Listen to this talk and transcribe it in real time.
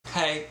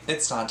Hi,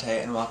 it's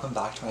Dante and welcome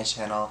back to my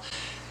channel.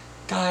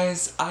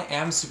 Guys, I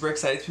am super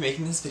excited to be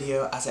making this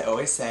video, as I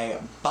always say,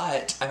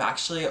 but I'm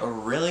actually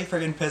really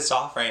friggin' pissed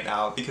off right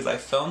now because I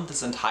filmed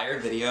this entire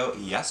video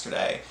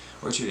yesterday,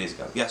 or 2 days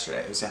ago.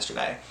 Yesterday, it was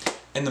yesterday,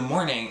 in the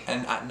morning,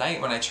 and at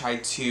night when I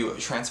tried to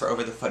transfer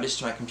over the footage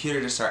to my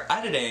computer to start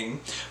editing,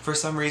 for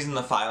some reason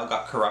the file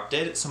got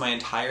corrupted, so my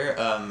entire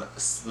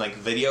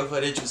video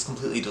footage was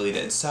completely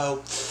deleted.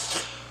 So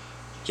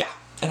yeah.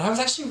 And I was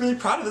actually really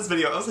proud of this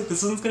video. I was like,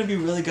 this one's gonna be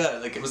really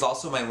good. Like, it was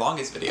also my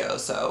longest video,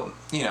 so,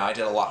 you know, I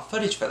did a lot of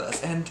footage for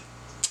this, and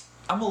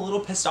I'm a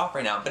little pissed off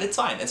right now, but it's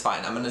fine, it's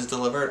fine. I'm gonna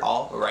deliver it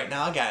all right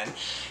now again.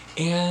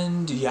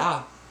 And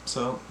yeah,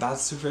 so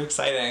that's super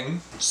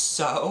exciting.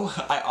 So,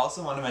 I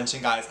also want to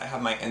mention, guys, I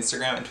have my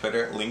Instagram and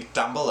Twitter linked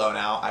down below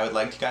now. I would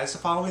like you guys to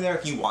follow me there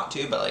if you want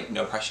to, but like,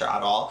 no pressure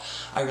at all.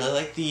 I really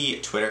like the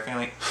Twitter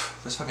family.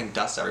 There's fucking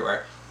dust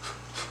everywhere.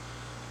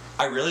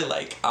 I really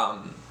like,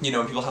 you know,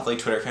 when people have like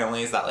Twitter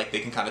families that like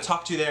they can kind of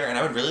talk to there, and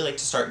I would really like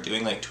to start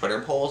doing like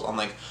Twitter polls on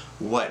like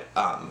what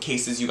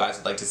cases you guys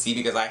would like to see,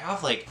 because I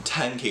have like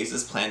 10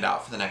 cases planned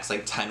out for the next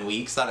like 10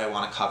 weeks that I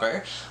want to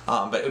cover,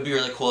 but it would be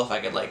really cool if I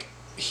could like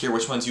hear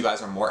which ones you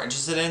guys are more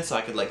interested in, so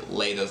I could like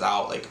lay those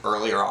out like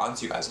earlier on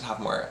so you guys would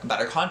have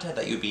better content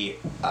that you'd be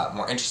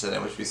more interested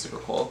in, which would be super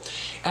cool.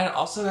 And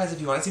also, guys,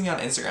 if you want to see me on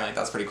Instagram, like,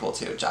 that's pretty cool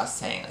too. Just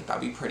saying, like,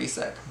 that'd be pretty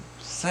sick.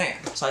 Saying.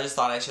 So I just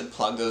thought I should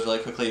plug those really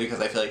quickly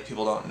because I feel like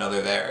people don't know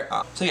they're there.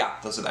 So yeah,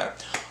 those are there.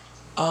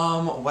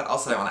 What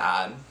else did I want to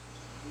add?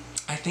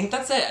 I think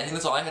that's it. I think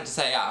that's all I had to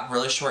say. Yeah,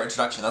 really short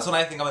introduction. That's what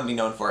I think I'm gonna be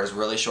known for, is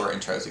really short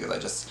intros, because I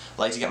just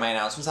like to get my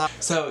announcements out.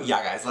 So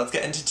yeah, guys, let's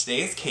get into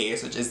today's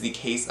case, which is the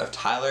case of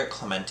Tyler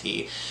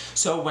Clementi.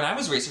 So when I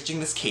was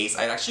researching this case,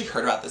 I'd actually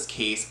heard about this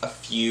case a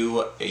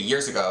few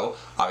years ago,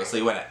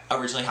 obviously, when it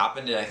originally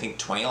happened in, I think,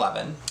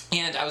 2011.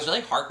 And I was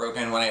really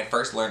heartbroken when I had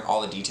first learned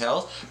all the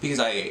details, because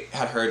I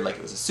had heard like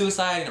it was a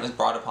suicide and it was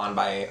brought upon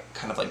by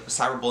kind of like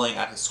cyberbullying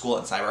at his school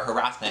and cyber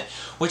harassment,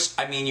 which,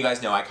 I mean, you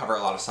guys know I cover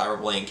a lot of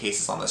cyberbullying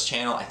cases on this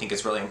channel. I think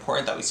it's really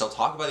important that we still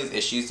talk about these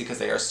issues because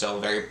they are still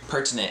very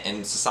pertinent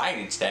in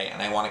society today, and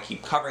I want to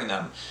keep covering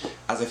them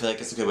as I feel like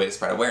it's a good way to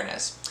spread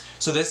awareness.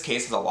 So this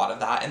case has a lot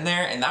of that in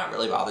there, and that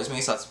really bothers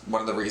me, so that's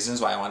one of the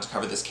reasons why I wanted to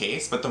cover this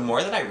case. But the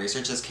more that I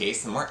researched this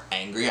case, the more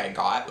angry I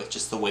got with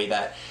just the way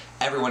that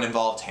everyone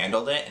involved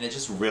handled it, and it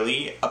just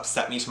really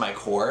upset me to my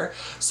core.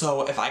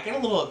 So if I get a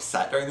little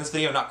upset during this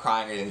video, not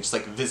crying or anything, just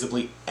like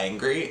visibly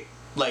angry,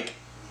 like,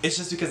 it's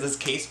just because this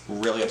case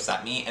really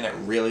upset me, and it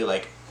really,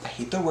 like, I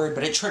hate the word,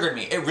 but it triggered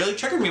me. It really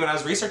triggered me when I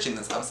was researching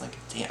this. I was like,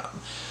 damn.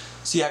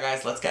 So yeah,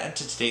 guys, let's get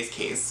into today's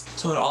case.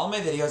 So in all of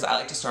my videos, I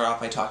like to start off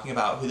by talking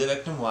about who the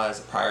victim was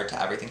prior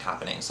to everything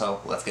happening,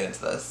 so let's get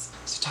into this.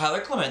 So Tyler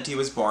Clementi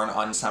was born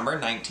on December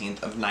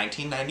 19th of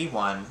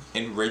 1991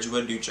 in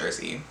Ridgewood, New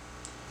Jersey.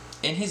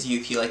 In his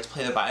youth, he liked to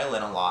play the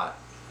violin a lot,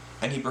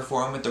 and he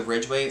performed with the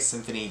Ridgeway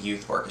Symphony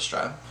Youth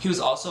Orchestra. He was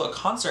also a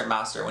concert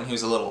master when he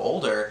was a little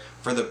older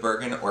for the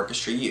Bergen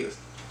Orchestra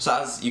Youth. So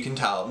as you can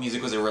tell,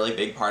 music was a really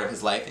big part of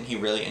his life, and he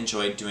really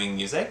enjoyed doing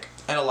music.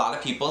 And a lot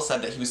of people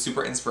said that he was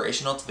super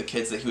inspirational to the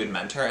kids that he would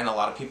mentor, and a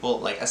lot of people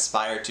like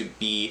aspired to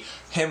be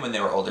him when they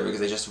were older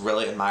because they just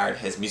really admired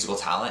his musical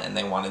talent and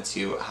they wanted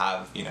to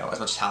have, you know, as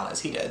much talent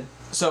as he did.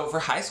 So for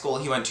high school,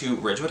 he went to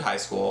Ridgewood High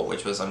School,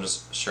 which was, I'm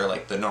just sure,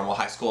 like the normal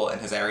high school in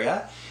his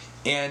area.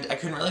 And I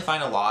couldn't really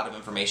find a lot of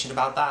information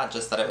about that,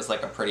 just that it was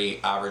like a pretty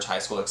average high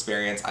school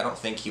experience. I don't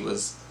think he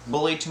was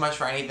bullied too much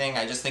for anything.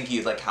 I just think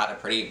he like had a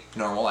pretty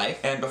normal life.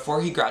 And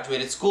before he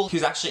graduated school, he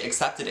was actually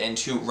accepted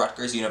into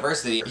Rutgers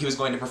University. He was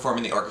going to perform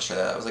in the orchestra.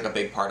 That was like a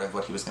big part of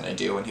what he was going to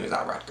do when he was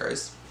at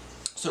Rutgers.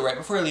 So right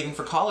before leaving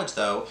for college,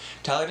 though,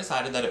 Tyler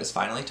decided that it was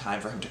finally time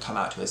for him to come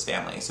out to his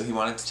family. So he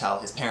wanted to tell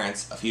his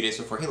parents a few days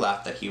before he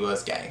left that he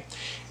was gay.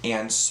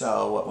 And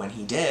so when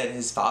he did,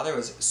 his father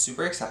was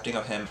super accepting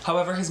of him.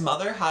 However, his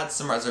mother had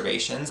some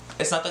reservations.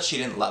 It's not that she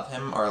didn't love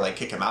him or like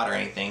kick him out or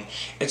anything.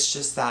 It's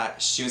just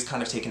that she was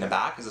kind of taken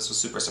aback because this was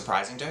super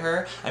surprising to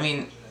her. I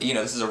mean, you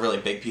know, this is a really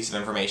big piece of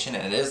information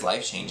and it is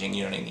life-changing,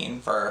 you know what I mean,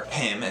 for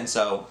him. And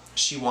so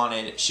she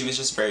was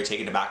just very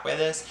taken aback by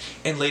this.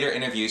 In later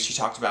interviews, she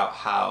talked about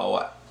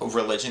how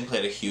religion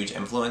played a huge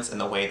influence in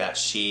the way that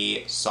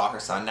she saw her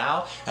son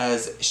now,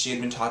 as she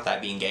had been taught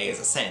that being gay is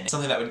a sin,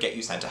 something that would get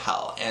you sent to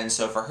hell. And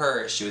so for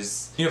her, she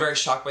was, you know, very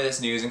shocked by this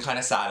news and kind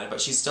of saddened,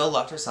 but she still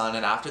loved her son,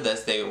 and after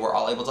this, they were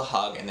all able to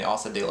hug, and they all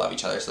said they love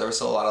each other, so there was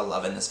still a lot of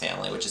love in this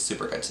family, which is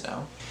super good to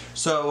know.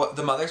 So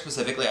the mother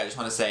specifically, I just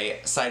want to say,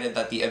 cited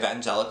that the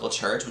evangelical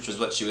church, which was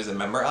what she was a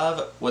member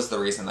of, was the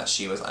reason that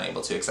she was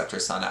unable to accept her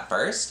son at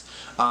first.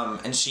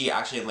 And she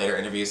actually in later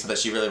interviews said that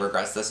she really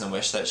regrets this and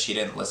wished that she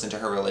didn't listen to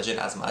her religion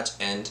as much,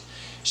 and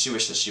she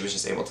wished that she was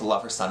just able to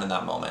love her son in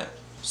that moment.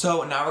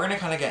 So now we're going to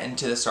kind of get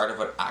into the start of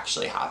what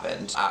actually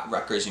happened at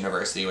Rutgers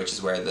University, which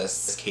is where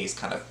this case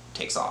kind of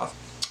takes off.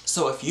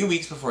 So a few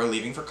weeks before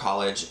leaving for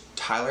college,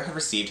 Tyler had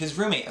received his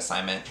roommate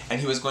assignment,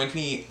 and he was going to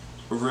be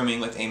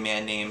rooming with a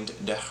man named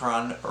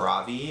Dehran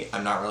Ravi.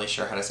 I'm not really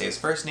sure how to say his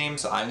first name,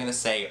 so I'm going to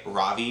say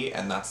Ravi,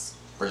 and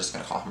we're just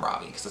going to call him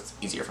Ravi because it's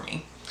easier for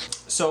me.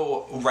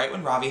 So right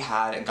when Ravi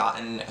had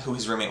gotten who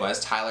his roommate was,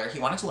 Tyler, he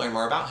wanted to learn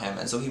more about him,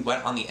 and so he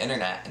went on the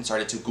internet and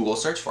started to Google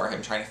search for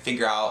him, trying to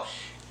figure out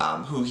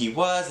who he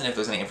was and if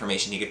there was any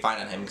information he could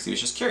find on him, because he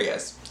was just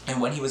curious. And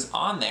when he was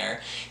on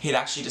there, he had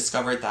actually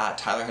discovered that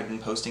Tyler had been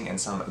posting in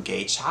some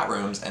gay chat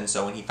rooms, and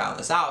so when he found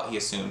this out, he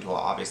assumed, well,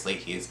 obviously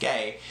he is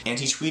gay, and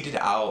he tweeted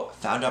out,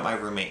 "Found out my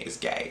roommate is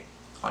gay,"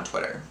 on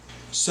Twitter.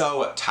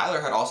 So Tyler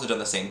had also done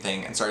the same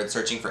thing and started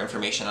searching for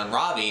information on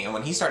Ravi, and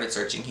when he started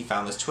searching, he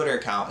found this Twitter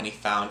account and he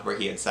found where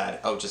he had said,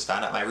 "Oh, just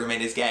found out my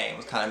roommate is gay," and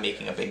was kind of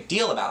making a big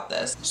deal about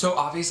this. So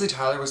obviously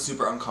Tyler was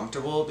super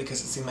uncomfortable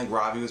because it seemed like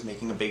Ravi was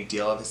making a big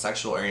deal of his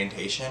sexual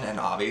orientation, and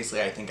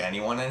obviously I think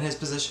anyone in his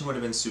position would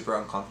have been super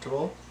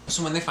uncomfortable.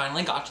 So when they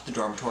finally got to the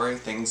dormitory,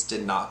 things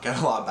did not get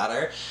a lot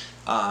better.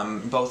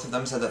 Both of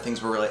them said that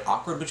things were really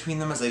awkward between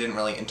them as they didn't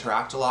really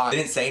interact a lot. They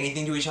didn't say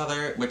anything to each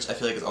other, which I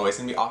feel like is always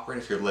going to be awkward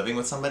if you're living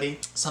with somebody.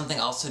 Something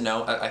else to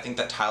note, I think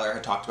that Tyler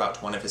had talked about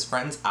to one of his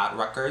friends at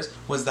Rutgers,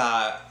 was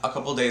that a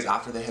couple days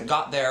after they had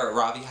got there,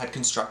 Ravi had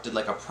constructed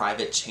like a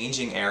private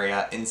changing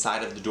area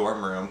inside of the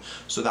dorm room,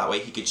 so that way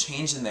he could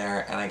change in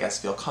there and I guess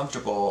feel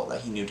comfortable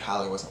that he knew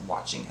Tyler wasn't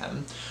watching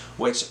him,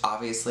 which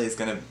obviously is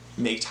going to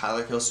make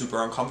Tyler feel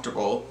super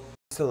uncomfortable.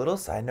 So a little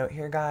side note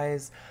here,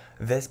 guys.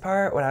 This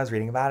part, when I was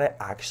reading about it,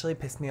 actually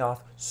pissed me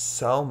off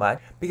so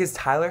much because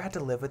Tyler had to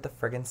live with the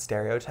friggin'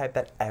 stereotype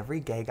that every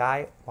gay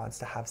guy wants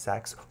to have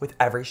sex with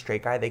every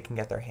straight guy they can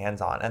get their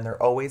hands on, and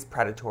they're always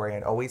predatory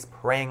and always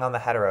preying on the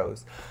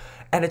heteros.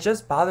 And it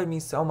just bothered me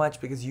so much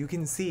because you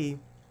can see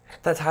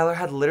that Tyler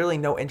had literally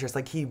no interest.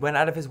 Like, he went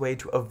out of his way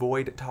to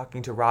avoid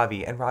talking to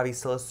Ravi, and Ravi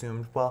still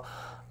assumed, well,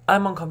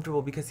 I'm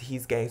uncomfortable because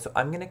he's gay, so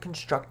I'm gonna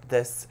construct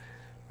this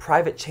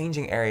private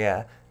changing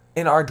area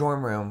in our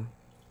dorm room.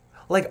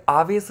 Like,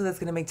 obviously that's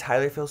gonna make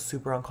Tyler feel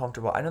super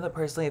uncomfortable. I know that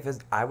personally, if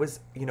I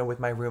was, you know, with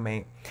my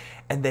roommate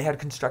and they had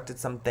constructed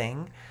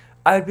something,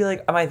 I would be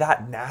like, am I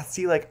that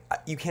nasty? Like,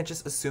 you can't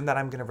just assume that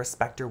I'm gonna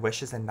respect your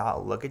wishes and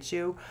not look at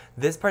you.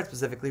 This part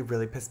specifically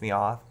really pissed me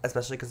off,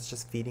 especially because it's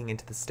just feeding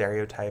into the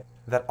stereotype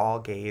that all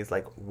gays,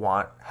 like,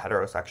 want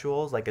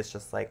heterosexuals. Like, it's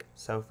just, like,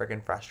 so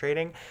freaking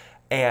frustrating.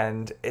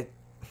 And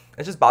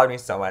it just bothered me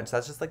so much.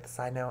 That's just like the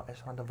side note. I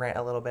just wanted to rant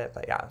a little bit,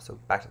 but yeah, so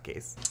back to the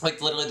case. Like,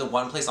 literally the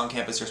one place on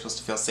campus you're supposed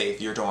to feel safe,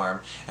 your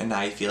dorm, and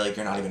now you feel like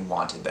you're not even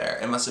wanted there.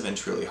 It must have been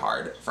truly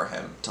hard for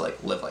him to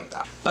like live like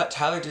that. But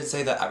Tyler did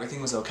say that everything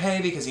was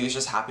okay because he was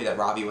just happy that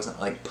Ravi wasn't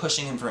like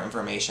pushing him for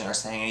information or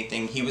saying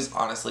anything. He was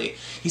honestly,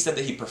 he said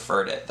that he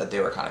preferred it, that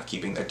they were kind of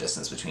keeping their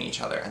distance between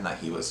each other and that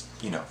he was,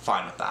 you know,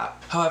 fine with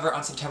that. However,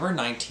 on September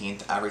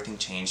 19th, everything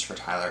changed for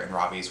Tyler and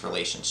Ravi's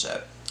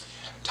relationship.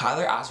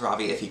 Tyler asked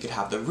Ravi if he could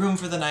have the room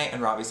for the night,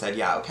 and Ravi said,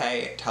 yeah,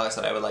 okay. Tyler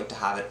said, I would like to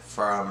have it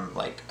from,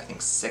 like, I think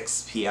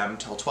 6 p.m.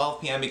 till 12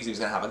 p.m. because he was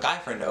going to have a guy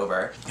friend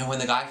over. And when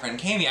the guy friend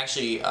came, he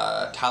actually,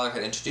 Tyler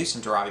had introduced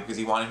him to Ravi because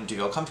he wanted him to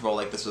feel comfortable,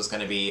 like this was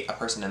going to be a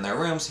person in their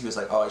room, so he was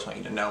like, oh, I just want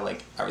you to know,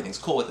 like, everything's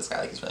cool with this guy,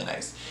 like, he's really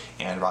nice.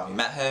 And Ravi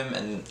met him,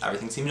 and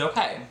everything seemed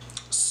okay.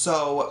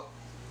 So,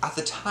 at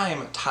the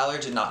time, Tyler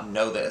did not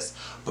know this,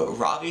 but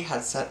Ravi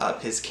had set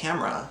up his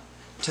camera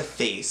to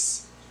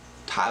face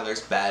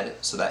Tyler's bed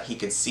so that he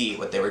could see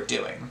what they were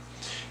doing.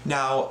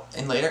 Now,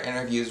 in later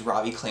interviews,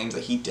 Ravi claims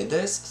that he did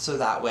this so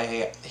that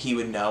way he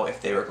would know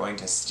if they were going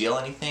to steal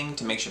anything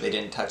to make sure they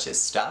didn't touch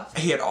his stuff.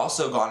 He had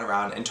also gone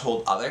around and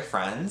told other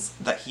friends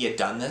that he had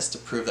done this to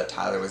prove that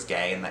Tyler was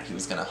gay and that he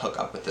was going to hook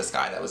up with this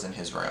guy that was in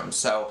his room.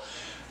 So,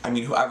 I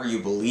mean, whoever you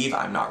believe,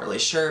 I'm not really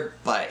sure,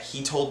 but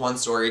he told one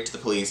story to the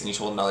police and he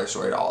told another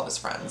story to all of his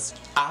friends.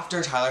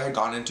 After Tyler had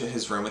gone into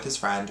his room with his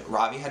friend,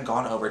 Ravi had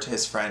gone over to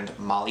his friend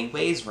Molly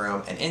Way's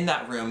room, and in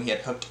that room he had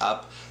hooked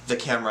up the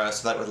camera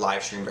so that it would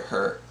live stream to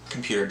her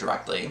computer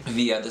directly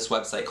via this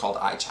website called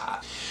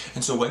iChat.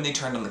 And so when they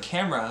turned on the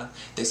camera,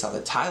 they saw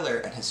that Tyler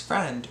and his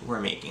friend were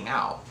making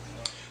out.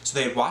 So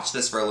they had watched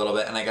this for a little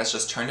bit and I guess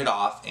just turned it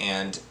off,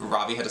 and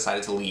Ravi had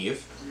decided to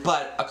leave.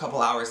 But a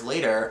couple hours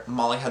later,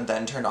 Molly had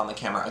then turned on the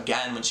camera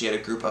again when she had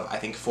a group of, I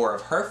think, 4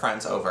 of her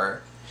friends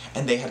over,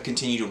 and they had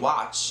continued to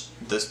watch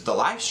the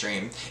live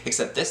stream,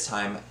 except this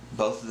time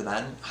both of the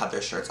men had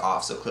their shirts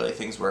off, so clearly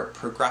things were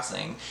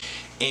progressing.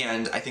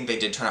 And I think they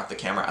did turn off the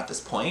camera at this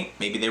point.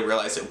 Maybe they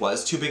realized it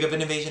was too big of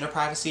an invasion of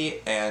privacy,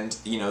 and,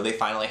 you know, they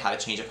finally had a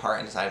change of heart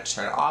and decided to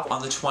turn it off.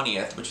 On the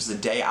 20th, which was the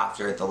day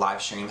after the live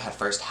stream had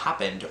first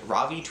happened,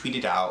 Ravi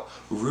tweeted out,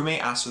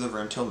 "Roommate asked for the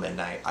room till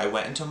midnight. I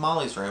went into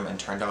Molly's room and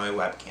turned on my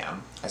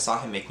webcam. I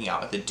saw him making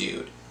out with a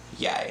dude.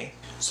 Yay."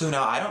 So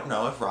now, I don't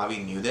know if Ravi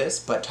knew this,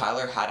 but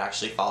Tyler had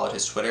actually followed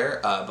his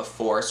Twitter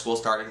before school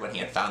started when he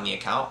had found the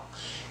account.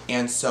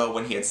 And so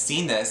when he had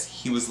seen this,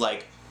 he was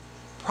like,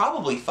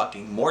 probably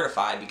fucking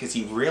mortified because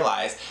he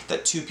realized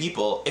that 2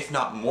 people, if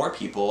not more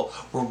people,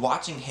 were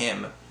watching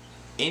him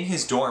in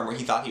his dorm where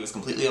he thought he was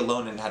completely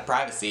alone and had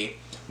privacy,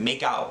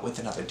 make out with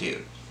another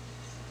dude.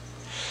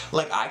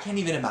 Like, I can't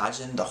even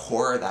imagine the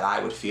horror that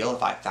I would feel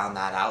if I found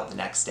that out the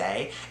next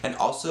day, and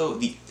also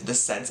the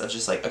sense of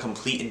just like a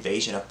complete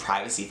invasion of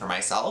privacy for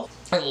myself.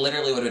 I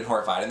literally would have been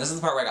horrified, and this is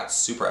the part where I got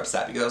super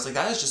upset because I was like,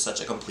 that is just such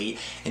a complete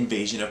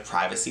invasion of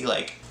privacy.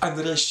 Like, I'm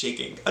literally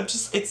shaking.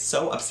 It's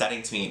so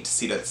upsetting to me to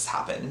see that this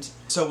happened.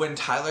 So when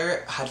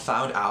Tyler had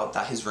found out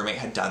that his roommate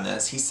had done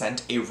this, he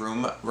sent a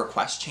room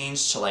request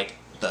change to like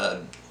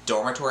the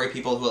dormitory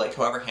people who like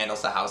whoever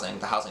handles the housing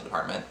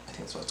department, I think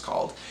that's what it's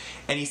called.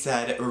 And he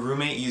said a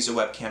roommate used a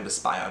webcam to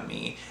spy on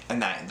me,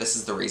 and that this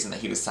is the reason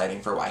that he was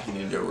citing for why he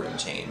needed a room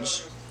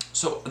change.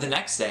 So the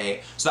next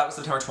day, so that was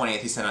September 20th,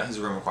 he sent out his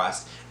room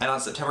request, and on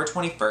September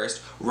 21st,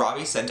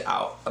 Robbie sent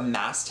out a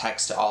mass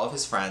text to all of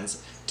his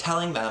friends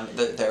telling them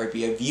that there would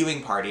be a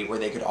viewing party where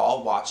they could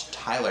all watch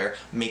Tyler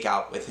make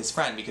out with his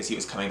friend because he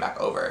was coming back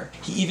over.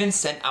 He even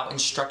sent out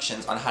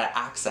instructions on how to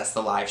access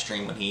the live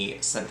stream when he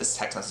sent this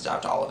text message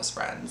out to all of his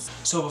friends.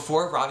 So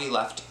before Robbie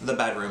left the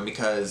bedroom,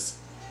 because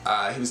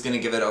he was going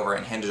to give it over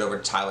and hand it over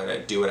to Tyler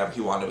to do whatever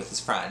he wanted with his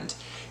friend,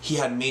 he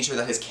had made sure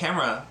that his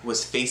camera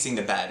was facing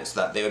the bed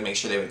so that they would make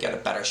sure they would get a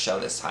better show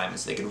this time,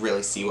 so they could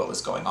really see what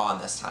was going on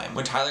this time.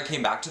 When Tyler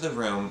came back to the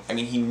room, I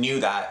mean, he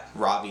knew that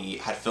Robbie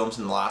had filmed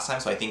him the last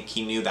time, so I think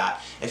he knew that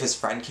if his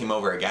friend came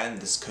over again,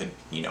 this could,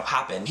 you know,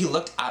 happen. He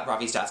looked at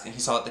Robbie's desk and he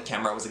saw that the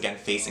camera was again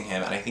facing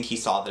him, and I think he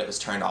saw that it was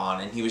turned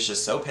on, and he was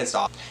just so pissed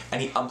off, and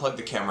he unplugged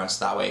the camera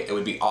so that way it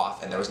would be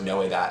off and there was no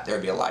way that there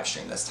would be a live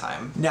stream this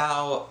time.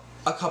 Now,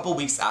 a couple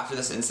weeks after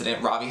this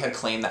incident, Robbie had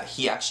claimed that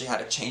he actually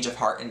had a change of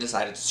heart and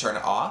decided to turn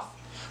it off.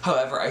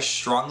 However, I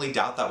strongly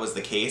doubt that was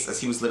the case,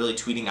 as he was literally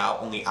tweeting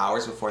out only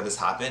hours before this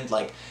happened,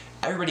 like,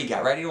 everybody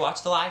get ready to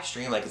watch the live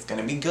stream, like, it's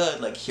gonna be good,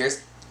 like,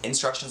 here's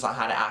instructions on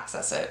how to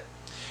access it.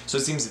 So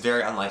it seems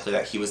very unlikely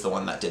that he was the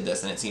one that did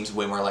this, and it seems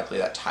way more likely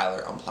that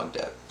Tyler unplugged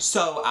it.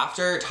 So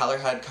after Tyler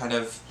had kind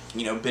of,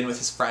 you know, been with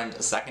his friend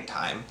a second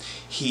time,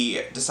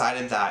 he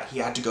decided that he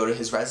had to go to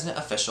his resident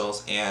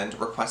officials and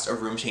request a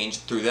room change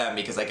through them,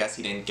 because I guess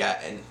he didn't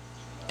get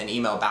an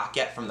email back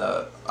yet from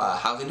the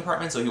housing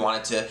department, so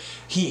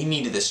he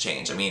needed this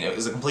change. I mean, it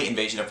was a complete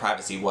invasion of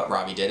privacy what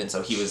Robbie did, and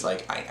so he was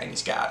like, I need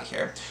to get out of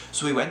here.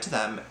 So he went to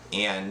them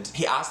and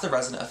he asked the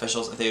resident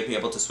officials if they would be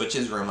able to switch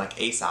his room like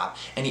ASAP,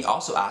 and he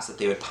also asked that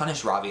they would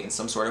punish Robbie in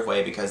some sort of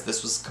way because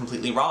this was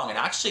completely wrong, and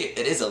actually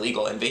it is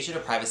illegal. Invasion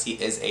of privacy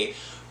is a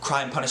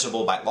crime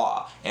punishable by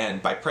law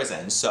and by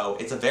prison, so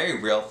it's a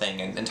very real thing,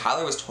 and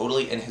Tyler was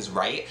totally in his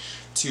right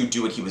to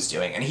do what he was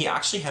doing, and he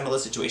actually handled the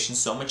situation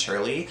so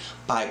maturely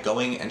by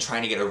going and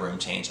trying to get a room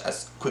change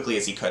as quickly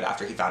as he could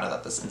after he found out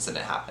that this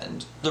incident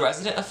happened. The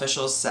resident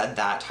officials said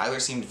that Tyler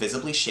seemed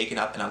visibly shaken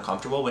up and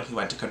uncomfortable when he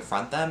went to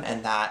confront them,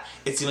 and that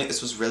it seemed like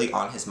this was really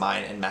on his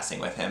mind and messing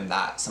with him,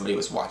 that somebody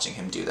was watching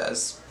him do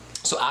this.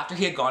 So after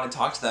he had gone and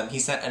talked to them, he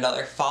sent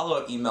another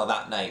follow-up email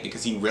that night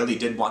because he really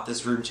did want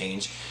this room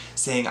change,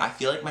 saying, I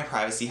feel like my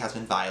privacy has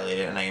been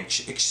violated and I am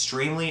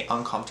extremely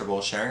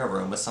uncomfortable sharing a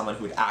room with someone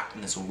who would act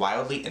in this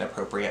wildly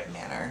inappropriate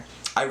manner.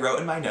 I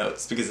wrote in my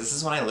notes, because this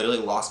is when I literally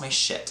lost my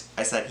shit.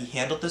 I said, he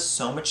handled this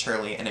so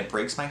maturely and it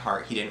breaks my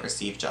heart he didn't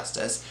receive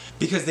justice,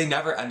 because they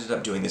never ended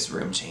up doing this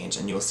room change,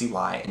 and you'll see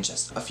why in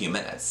just a few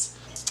minutes.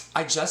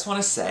 I just want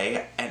to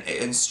say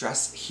and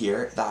stress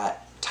here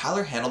that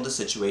Tyler handled the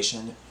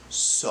situation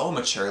so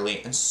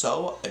maturely and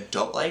so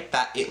adult-like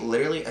that it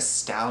literally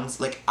astounds.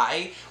 Like,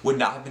 I would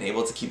not have been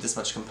able to keep this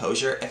much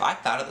composure. If I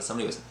found out that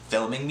somebody was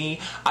filming me,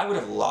 I would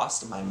have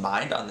lost my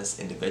mind on this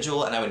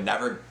individual and I would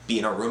never be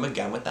in a room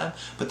again with them.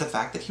 But the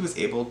fact that he was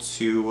able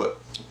to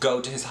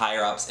go to his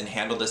higher-ups and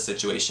handle this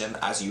situation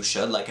as you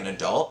should, like an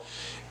adult,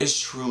 is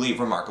truly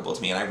remarkable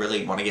to me, and I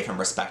really want to give him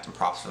respect and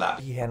props for that.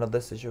 He handled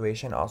this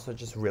situation also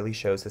just really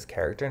shows his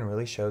character and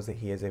really shows that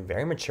he is a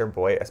very mature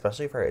boy,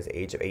 especially for his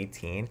age of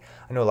 18.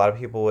 I know a lot of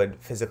people would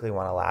physically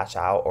want to lash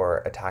out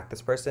or attack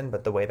this person,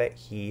 but the way that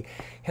he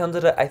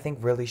handled it, I think,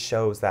 really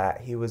shows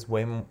that he was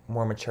way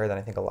more mature than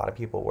I think a lot of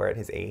people were at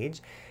his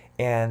age,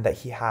 and that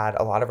he had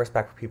a lot of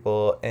respect for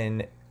people,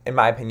 in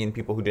my opinion,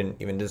 people who didn't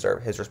even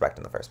deserve his respect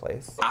in the first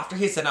place. After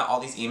he had sent out all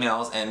these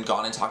emails and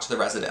gone and talked to the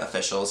resident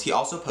officials, he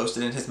also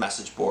posted in his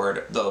message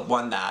board, the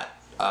one that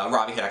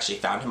Robbie had actually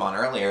found him on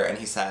earlier, and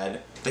he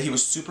said that he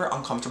was super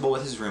uncomfortable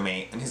with his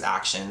roommate and his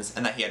actions,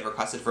 and that he had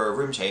requested for a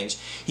room change.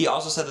 He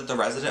also said that the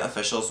resident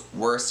officials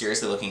were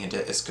seriously looking into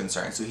his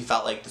concerns, so he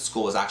felt like the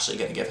school was actually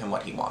going to give him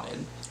what he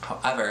wanted.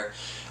 However,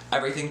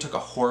 everything took a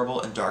horrible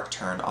and dark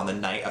turn on the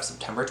night of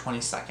September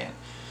 22nd,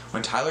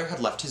 when Tyler had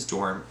left his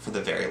dorm for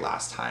the very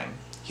last time.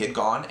 He had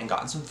gone and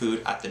gotten some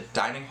food at the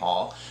dining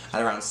hall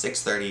at around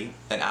 6:30,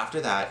 and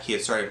after that he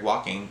had started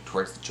walking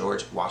towards the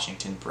George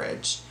Washington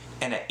Bridge.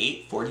 And at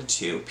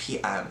 8:42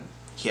 p.m.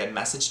 he had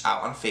messaged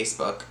out on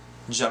Facebook,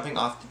 jumping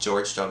off the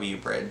George W.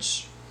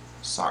 Bridge,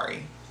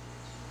 sorry.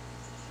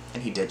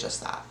 And he did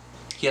just that.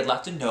 He had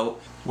left a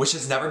note, which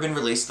has never been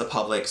released to the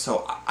public,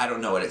 so I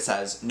don't know what it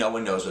says. No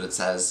one knows what it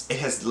says. It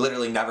has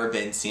literally never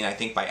been seen, I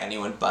think, by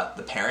anyone but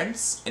the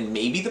parents and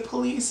maybe the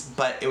police,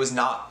 but it was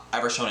not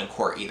ever shown in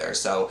court either,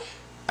 so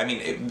I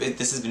mean,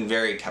 this has been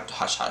very kept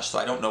hush-hush, so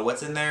I don't know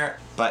what's in there,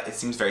 but it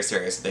seems very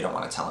serious that they don't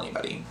want to tell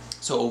anybody.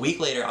 So a week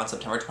later, on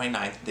September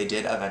 29th, they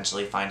did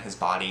eventually find his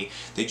body.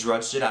 They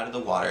drudged it out of the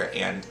water,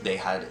 and they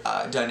had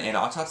done an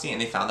autopsy,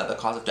 and they found that the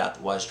cause of death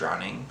was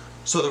drowning.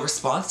 So the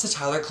response to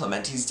Tyler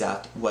Clementi's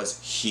death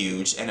was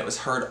huge, and it was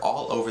heard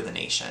all over the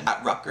nation.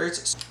 At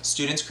Rutgers,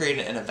 students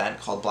created an event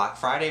called Black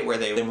Friday where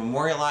they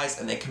memorialized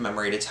and they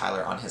commemorated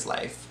Tyler on his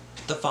life.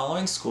 The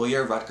following school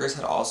year, Rutgers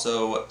had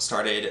also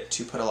started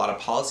to put a lot of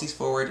policies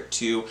forward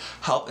to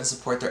help and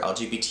support their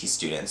LGBT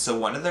students. So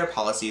one of their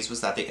policies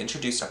was that they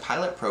introduced a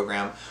pilot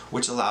program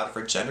which allowed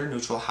for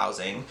gender-neutral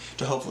housing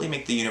to hopefully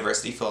make the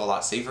university feel a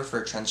lot safer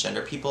for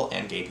transgender people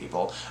and gay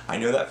people. I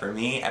know that for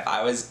me, if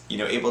I was,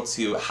 able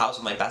to house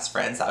with my best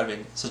friends, that would have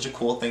been such a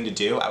cool thing to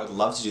do. I would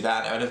love to do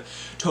that, and I would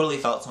have totally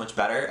felt so much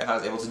better if I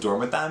was able to dorm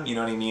with them, you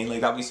know what I mean?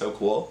 Like, that would be so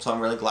cool. So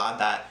I'm really glad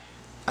that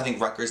I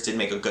think Rutgers did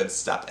make a good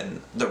step in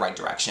the right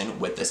direction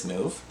with this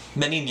move.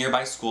 Many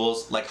nearby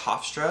schools, like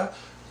Hofstra,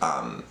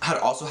 had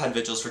also had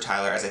vigils for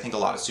Tyler, as I think a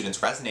lot of students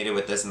resonated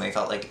with this, and they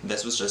felt like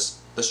this was just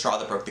the straw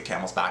that broke the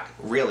camel's back,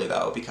 really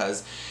though,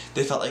 because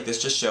they felt like this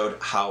just showed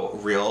how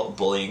real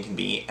bullying can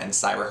be and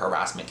cyber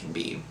harassment can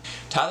be.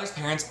 Tyler's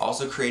parents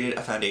also created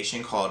a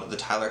foundation called the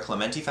Tyler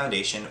Clementi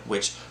Foundation,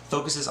 which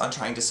focuses on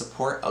trying to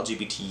support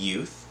LGBT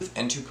youth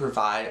and to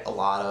provide a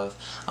lot of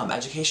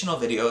educational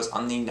videos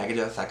on the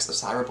negative effects of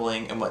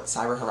cyberbullying and what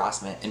cyber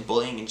harassment and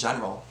bullying in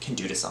general can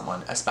do to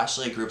someone,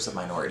 especially groups of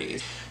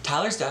minorities.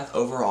 Tyler's death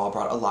overall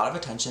brought a lot of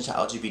attention to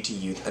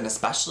LGBT youth, and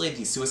especially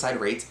the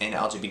suicide rates in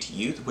LGBT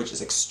youth, which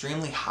is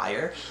extremely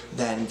higher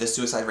than the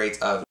suicide rates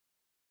of.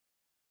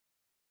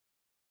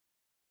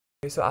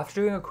 So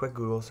after doing a quick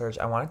Google search,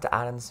 I wanted to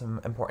add in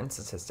some important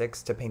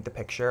statistics to paint the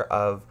picture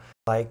of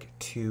like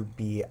to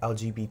be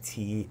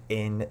LGBT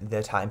in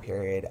the time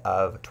period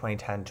of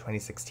 2010 to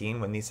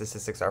 2016 when these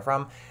statistics are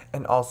from,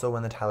 and also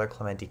when the Tyler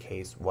Clementi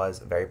case was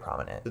very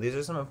prominent. So these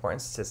are some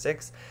important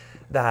statistics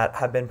that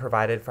have been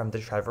provided from the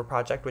Trevor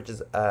Project, which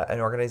is an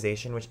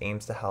organization which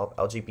aims to help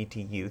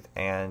LGBT youth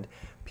and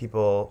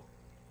people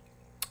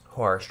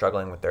who are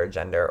struggling with their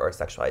gender or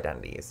sexual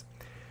identities.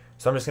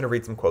 So I'm just going to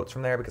read some quotes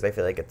from there because I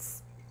feel like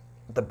it's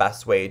the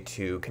best way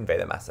to convey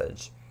the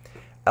message.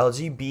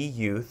 LGBT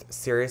youth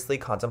seriously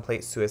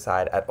contemplate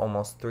suicide at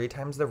almost 3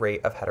 times the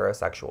rate of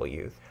heterosexual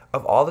youth.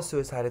 Of all the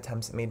suicide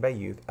attempts made by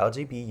youth,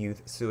 LGBT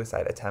youth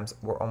suicide attempts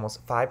were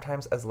almost 5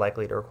 times as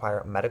likely to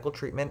require medical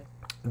treatment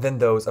than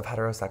those of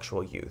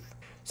heterosexual youth.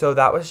 So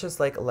that was just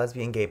like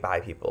lesbian, gay, bi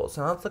people.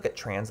 So now let's look at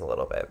trans a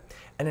little bit.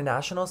 In a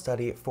national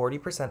study,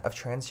 40% of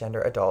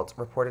transgender adults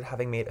reported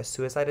having made a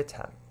suicide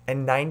attempt,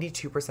 and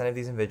 92% of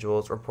these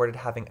individuals reported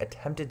having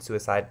attempted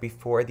suicide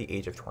before the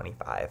age of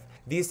 25.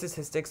 These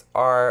statistics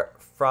are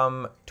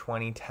from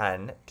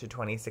 2010 to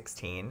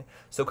 2016,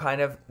 so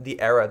kind of the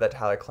era that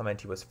Tyler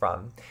Clementi was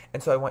from.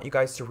 And so I want you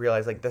guys to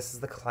realize, like, this is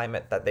the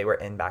climate that they were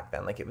in back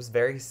then. Like, it was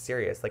very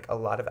serious. Like, a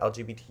lot of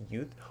LGBT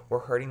youth were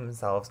hurting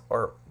themselves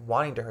or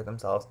wanting to hurt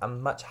themselves at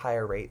much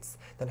higher rates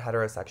than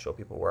heterosexual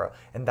people were.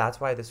 And that's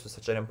why this was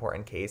such an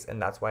important case,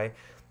 and that's why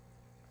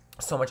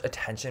so much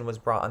attention was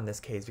brought on this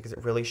case, because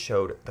it really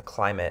showed the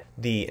climate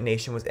the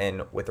nation was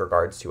in with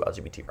regards to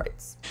LGBT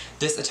rights.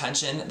 This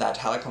attention that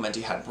Tyler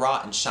Clementi had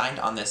brought and shined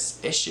on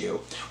this issue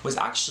was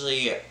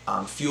actually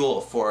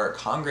fuel for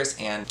Congress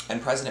and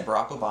President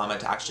Barack Obama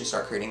to actually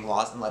start creating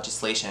laws and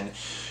legislation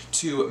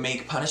to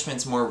make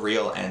punishments more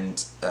real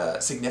and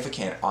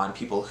significant on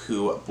people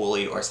who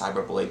bullied or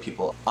cyberbullied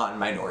people on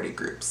minority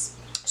groups.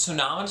 So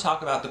now I'm going to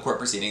talk about the court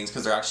proceedings,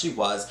 because there actually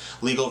was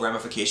legal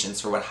ramifications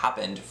for what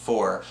happened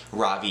for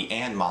Ravi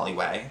and Molly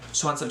Way.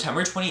 So on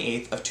September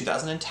 28th of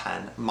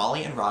 2010,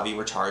 Molly and Ravi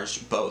were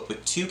charged both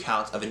with 2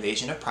 counts of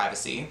invasion of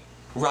privacy.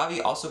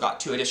 Ravi also got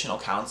 2 additional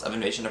counts of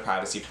invasion of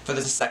privacy for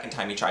the second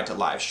time he tried to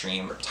live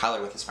stream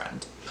Tyler with his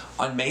friend.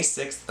 On May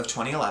 6th of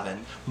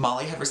 2011,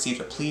 Molly had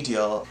received a plea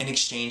deal in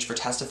exchange for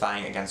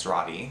testifying against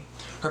Ravi.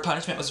 Her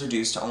punishment was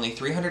reduced to only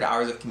 300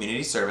 hours of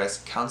community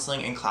service,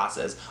 counseling, and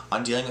classes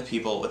on dealing with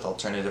people with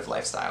alternative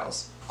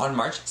lifestyles. On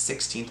March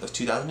 16th of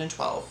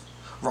 2012,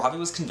 Ravi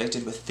was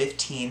convicted with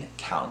 15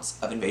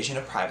 counts of invasion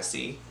of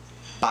privacy,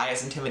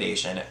 bias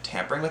intimidation,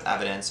 tampering with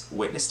evidence,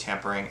 witness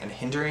tampering, and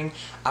hindering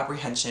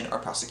apprehension or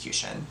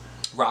prosecution.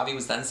 Ravi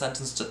was then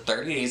sentenced to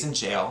 30 days in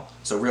jail,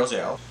 so real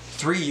jail,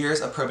 3 years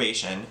of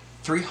probation,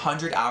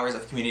 300 hours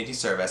of community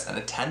service, and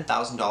a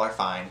 $10,000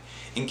 fine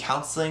in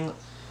counseling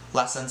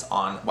lessons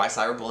on why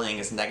cyberbullying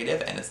is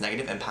negative and its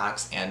negative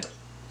impacts, and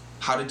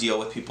how to deal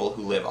with people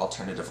who live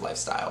alternative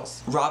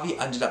lifestyles. Ravi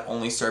ended up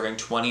only serving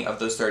 20 of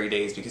those 30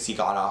 days because he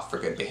got off for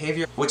good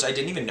behavior, which I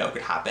didn't even know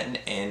could happen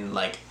in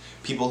like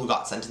people who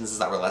got sentences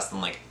that were less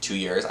than like 2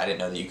 years. I didn't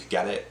know that you could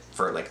get it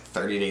for like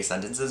 30-day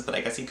sentences, but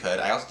I guess he could.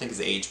 I also think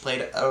his age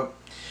played a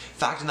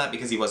fact in that,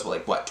 because he was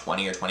like, what,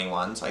 20 or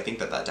 21, so I think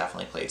that that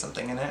definitely played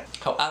something in it.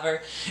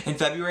 However, in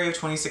February of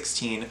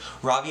 2016,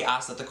 Ravi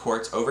asked that the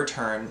courts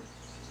overturn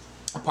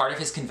a part of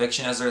his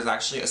conviction, as there was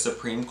actually a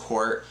Supreme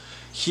Court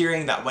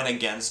hearing that went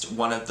against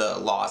one of the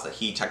laws that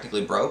he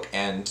technically broke,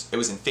 and it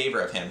was in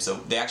favor of him. So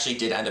they actually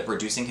did end up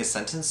reducing his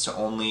sentence to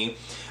only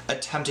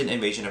attempted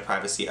invasion of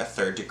privacy, a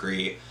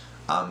third-degree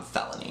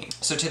felony.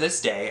 So to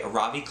this day,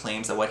 Ravi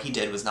claims that what he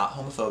did was not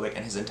homophobic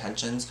and his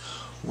intentions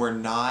were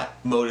not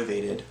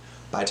motivated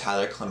by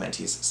Tyler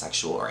Clementi's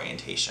sexual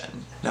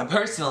orientation. Now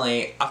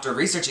personally, after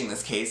researching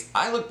this case,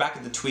 I look back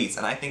at the tweets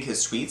and I think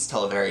his tweets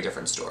tell a very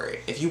different story.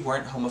 If you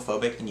weren't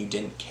homophobic and you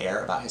didn't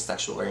care about his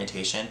sexual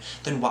orientation,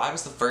 then why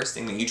was the first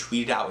thing that you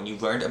tweeted out when you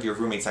learned of your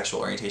roommate's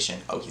sexual orientation,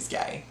 oh, he's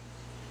gay?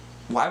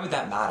 Why would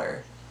that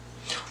matter?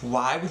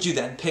 Why would you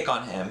then pick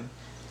on him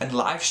and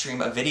live stream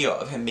a video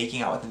of him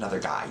making out with another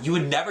guy? You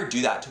would never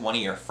do that to one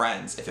of your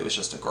friends if it was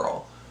just a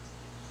girl.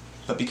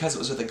 But because it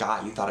was with a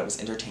guy, you thought it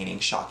was entertaining,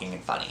 shocking,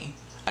 and funny.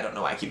 I don't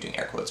know why I keep doing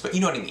air quotes, but you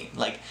know what I mean.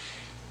 Like,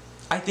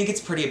 I think it's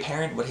pretty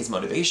apparent what his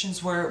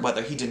motivations were,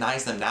 whether he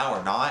denies them now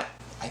or not.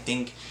 I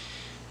think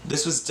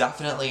this was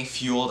definitely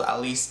fueled, at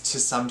least to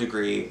some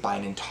degree, by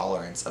an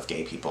intolerance of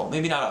gay people.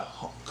 Maybe not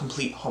a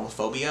complete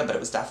homophobia, but it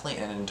was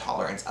definitely an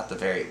intolerance at the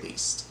very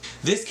least.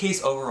 This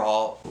case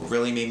overall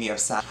really made me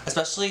upset,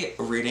 especially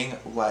reading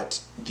what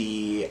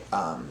the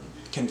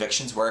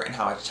convictions were and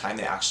how much time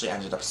they actually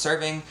ended up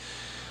serving.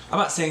 I'm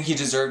not saying he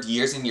deserved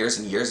years and years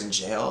and years in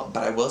jail,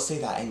 but I will say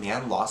that a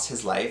man lost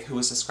his life who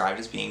was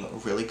described as being a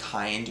really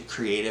kind,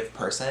 creative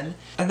person,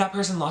 and that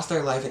person lost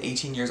their life at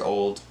 18 years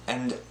old,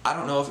 and I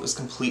don't know if it was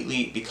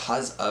completely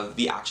because of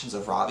the actions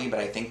of Ravi, but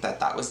I think that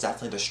that was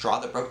definitely the straw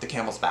that broke the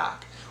camel's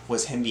back,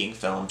 was him being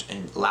filmed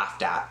and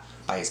laughed at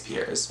by his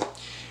peers.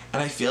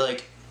 And I feel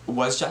like,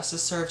 was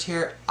justice served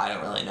here? I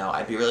don't really know.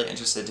 I'd be really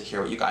interested to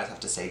hear what you guys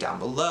have to say down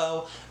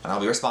below, and I'll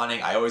be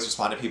responding. I always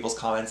respond to people's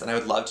comments, and I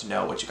would love to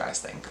know what you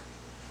guys think.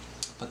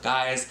 But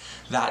guys,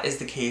 that is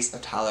the case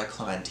of Tyler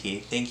Clementi.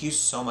 Thank you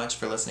so much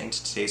for listening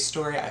to today's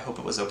story. I hope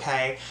it was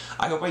okay.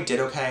 I hope I did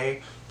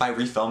okay by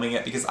refilming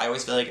it, because I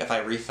always feel like if I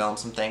refilm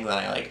something, then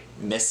I like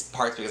miss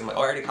parts because I'm like,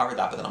 oh, I already covered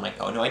that, but then I'm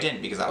like, oh no, I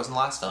didn't, because that was in the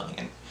last filming.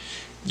 And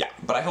yeah,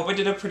 but I hope I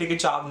did a pretty good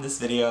job in this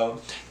video.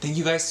 Thank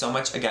you guys so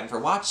much again for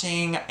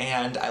watching,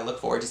 and I look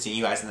forward to seeing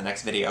you guys in the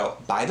next video.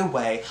 By the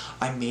way,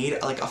 I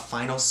made like a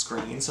final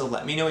screen, so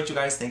let me know what you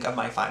guys think of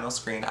my final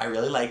screen. I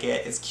really like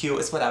it. It's cute,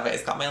 it's whatever.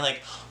 It's got my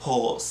like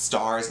whole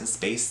stars and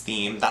space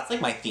theme. That's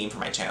like my theme for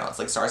my channel. It's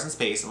like stars and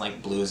space and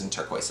like blues and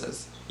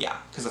turquoises. Yeah,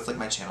 because that's like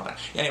my channel now.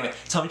 Anyway,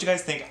 tell me what you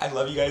guys think. I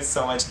love you guys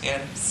so much,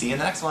 and see you in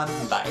the next one.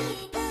 Bye.